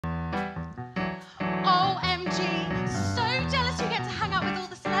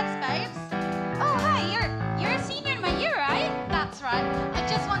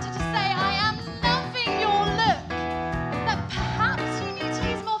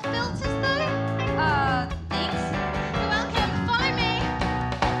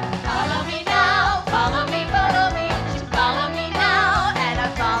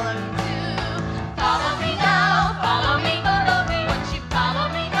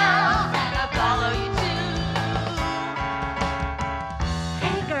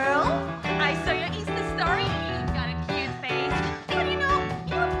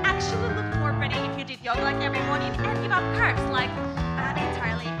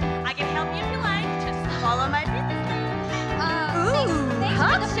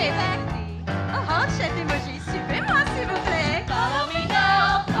Oh, chef emoji, suivez-moi s'il vous plaît. Follow me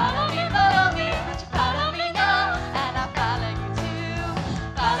now, follow me, follow me. Would you follow me now? And I'll follow you too.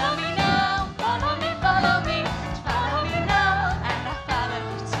 Follow me now, follow me, follow me. Would you follow me now? And I'll follow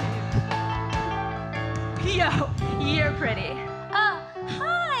you too. Yo, you're pretty.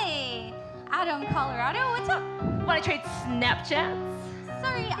 Hi. Out in Colorado, what's up? Want to trade Snapchats?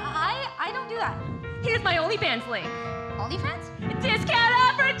 Sorry, I don't do that. Here's my OnlyFans link. OnlyFans? Discount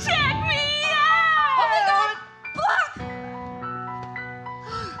offer, check me out! Oh my god! Block!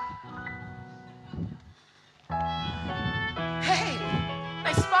 Hey,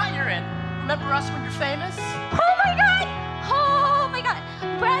 nice spot you're in. Remember us when you're famous? Oh my god! Oh my god!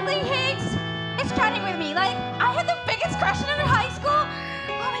 Bradley Higgs is chatting with me. Like, I had the biggest crush on her in high school.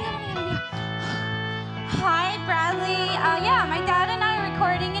 Oh my god, oh my god, oh my god. Hi, Bradley. Yeah, my dad and I are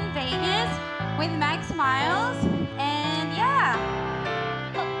recording in Vegas with Max Miles. And yeah.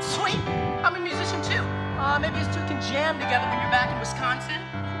 Oh, sweet. I'm a musician too. Maybe us two can jam together when you're back in Wisconsin.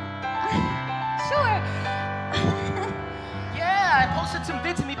 Sure. Yeah, I posted some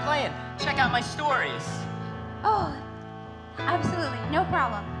vids of me playing. Check out my stories. Oh, absolutely. No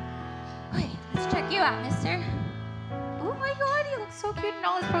problem. Wait, let's check you out, mister. Oh my god, he looks so cute in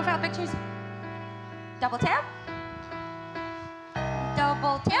all his profile pictures. Double tap.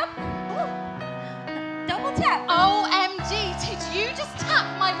 Double tap. Ooh. Double tap. OMG, did you just tap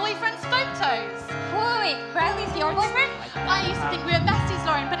my boyfriend's photos? Wait, Bradley's your boyfriend? I used to think we were besties,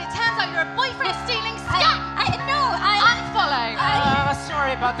 Lauren, but it turns out you're a boyfriend stealing scat. No, Unfollow.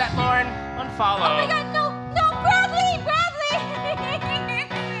 Sorry about that, Lauren. Unfollow. Oh my god,